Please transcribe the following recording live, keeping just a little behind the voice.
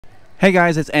Hey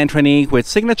guys, it's Antranik with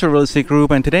Signature Real Estate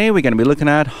Group, and today we're going to be looking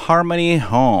at Harmony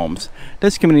Homes.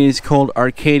 This community is called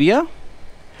Arcadia,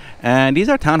 and these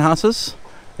are townhouses.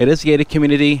 It is a gated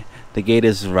community. The gate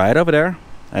is right over there,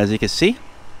 as you can see,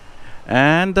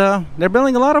 and they're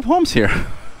building a lot of homes here.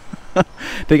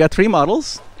 They got three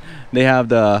models. They have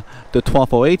the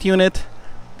 1208 unit,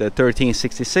 the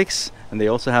 1366, and they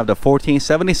also have the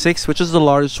 1476, which is the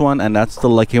largest one, and that's the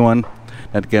lucky one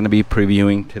that we're going to be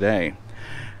previewing today.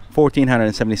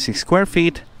 1,476 square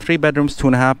feet, 3 bedrooms,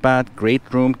 2.5 bath, great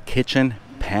room, kitchen,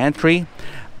 pantry,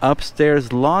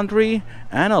 upstairs laundry,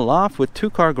 and a loft with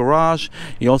 2-car garage.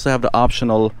 You also have the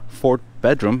optional 4th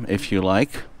bedroom if you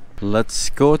like. Let's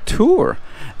go tour.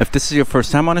 If this is your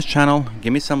first time on this channel,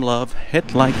 give me some love,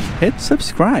 hit like, hit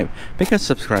subscribe, because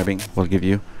subscribing will give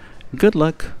you good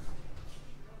luck.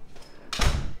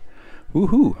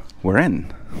 Woohoo, we're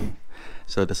in.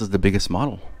 So this is the biggest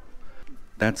model.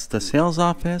 That's the sales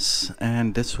office,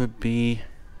 and this would be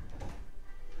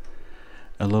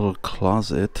a little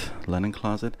closet, linen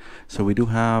closet. So we do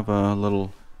have a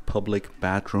little public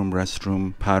bathroom,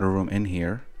 restroom, powder room in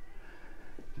here.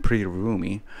 Pretty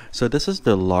roomy. So this is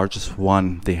the largest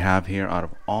one they have here out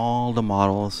of all the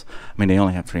models. I mean, they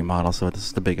only have 3 models, so this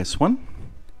is the biggest one.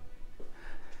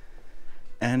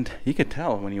 And you can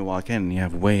tell when you walk in, you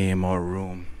have way more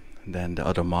room than the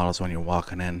other models when you're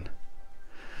walking in.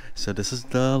 So this is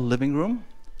the living room.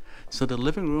 So the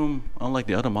living room, unlike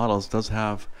the other models, does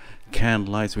have canned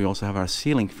lights. We also have our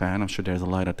ceiling fan. I'm sure there's a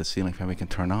light at the ceiling fan we can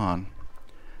turn on.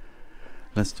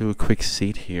 Let's do a quick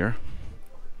seat here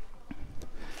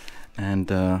and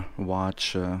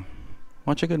watch a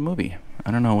good movie.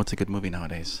 I don't know what's a good movie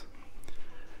nowadays.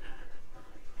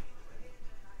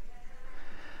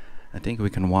 I think we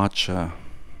can watch the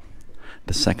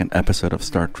 2nd episode of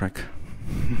Star Trek.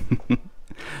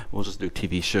 We'll just do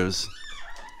TV shows.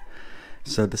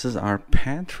 So this is our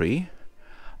pantry.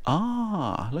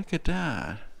 Ah, look at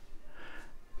that.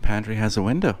 Pantry has a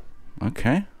window.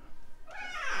 Okay.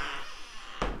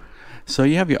 So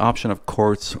you have your option of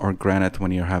quartz or granite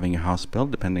when you're having your house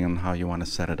built, depending on how you want to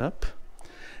set it up.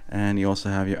 And you also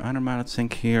have your under-mounted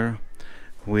sink here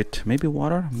with maybe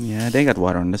water. Yeah, they got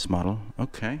water on this model.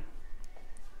 Okay.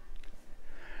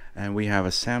 And we have a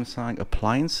Samsung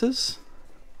appliances.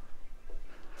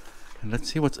 And let's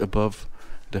see what's above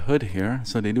the hood here.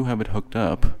 So they do have it hooked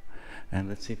up. And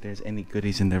let's see if there's any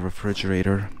goodies in the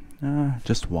refrigerator.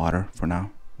 Just water for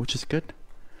now, which is good.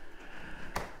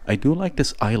 I do like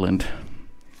this island.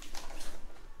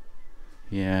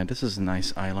 Yeah, this is a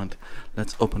nice island.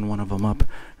 Let's open one of them up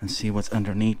and see what's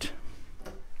underneath.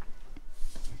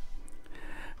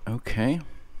 Okay.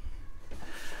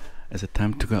 Is it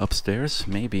time to go upstairs?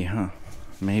 Maybe, huh?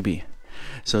 Maybe.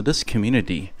 So this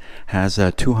community has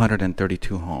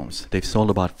 232 homes. They've sold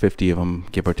about 50 of them,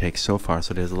 give or take, so far.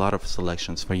 So there's a lot of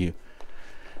selections for you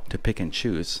to pick and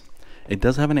choose. It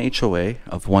does have an HOA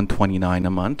of $129 a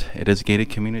month. It is a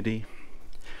gated community.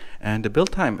 And the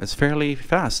build time is fairly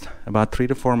fast, about 3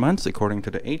 to 4 months according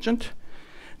to the agent.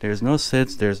 There's no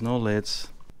SIDS, there's no lids.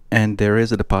 And there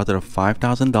is a deposit of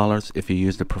 $5,000 if you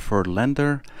use the preferred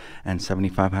lender, and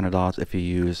 $7,500 if you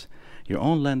use your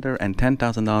own lender, and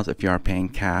 $10,000 if you are paying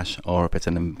cash or if it's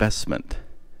an investment.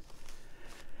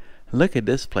 Look at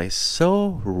this place,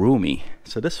 so roomy.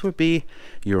 So this would be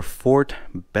your 4th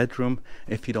bedroom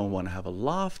if you don't want to have a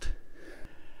loft.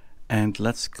 And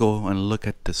let's go and look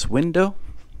at this window.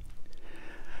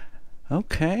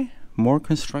 Okay, more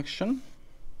construction.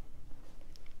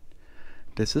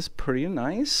 This is pretty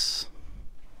nice.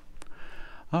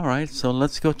 All right, so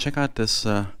let's go check out this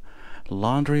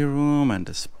laundry room and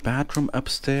this bathroom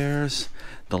upstairs.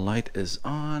 The light is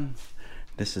on.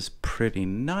 This is pretty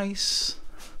nice.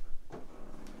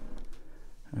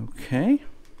 Okay.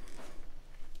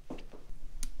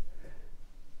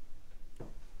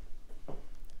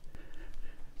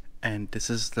 And this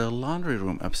is the laundry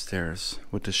room upstairs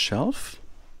with the shelf.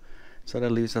 So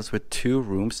that leaves us with 2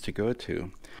 rooms to go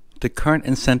to. The current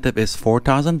incentive is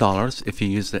 $4,000 if you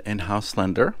use the in-house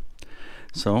lender.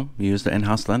 So use the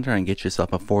in-house lender and get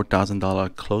yourself a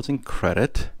 $4,000 closing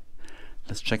credit.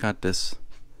 Let's check out this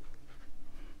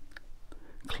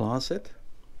closet.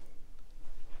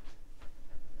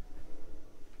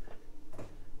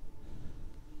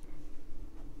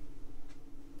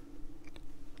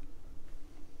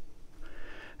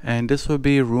 And this would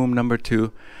be room number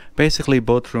 2. Basically,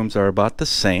 both rooms are about the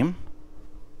same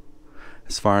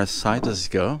as far as sizes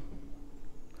go.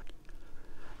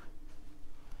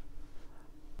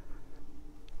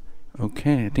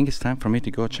 Okay, I think it's time for me to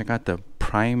go check out the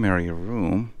primary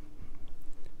room.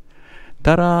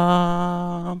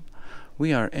 Ta-da!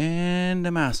 We are in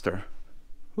the master.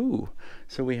 Ooh,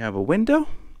 so we have a window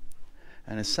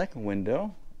and a second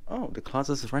window. Oh, the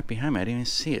closet is right behind me. I didn't even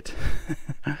see it.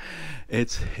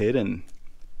 It's hidden.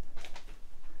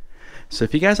 So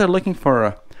if you guys are looking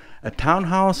for a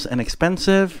townhouse, an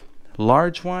expensive,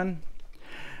 large one,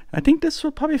 I think this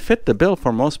will probably fit the bill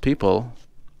for most people.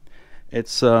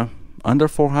 It's under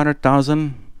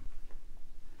 400,000.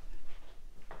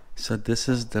 So this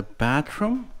is the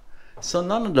bathroom. So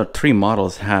none of the three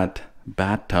models had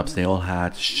bathtubs. They all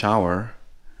had shower,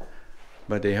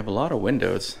 but they have a lot of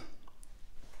windows.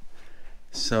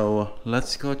 So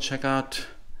let's go check out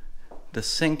the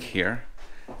sink here.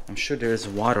 I'm sure there's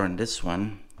water in this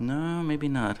one. No, maybe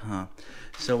not, huh?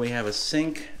 So we have a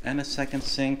sink and a second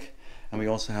sink, and we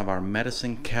also have our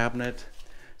medicine cabinet.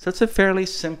 So it's a fairly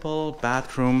simple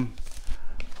bathroom.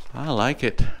 I like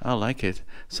it. I like it.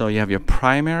 So you have your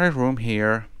primary room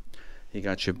here. You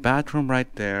got your bathroom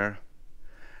right there.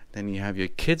 Then you have your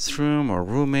kids' room or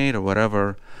roommate or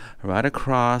whatever right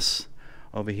across.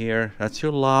 Over here, that's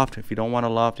your loft. If you don't want a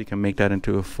loft, you can make that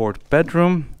into a fourth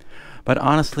bedroom. But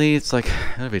honestly, it's like,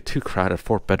 it'll be too crowded,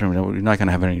 fourth bedroom. You're not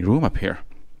gonna have any room up here.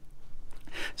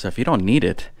 So if you don't need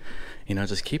it, you know,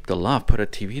 just keep the loft, put a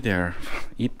TV there,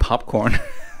 eat popcorn.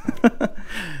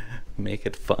 Make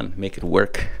it fun, make it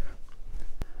work.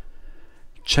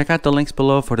 Check out the links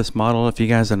below for this model. If you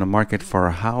guys are in the market for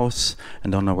a house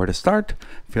and don't know where to start,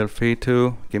 feel free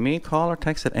to give me a call or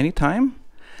text at any time.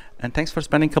 And thanks for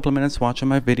spending a couple of minutes watching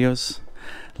my videos.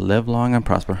 Live long and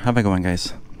prosper. Have a good one,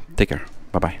 guys. Take care.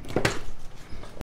 Bye-bye.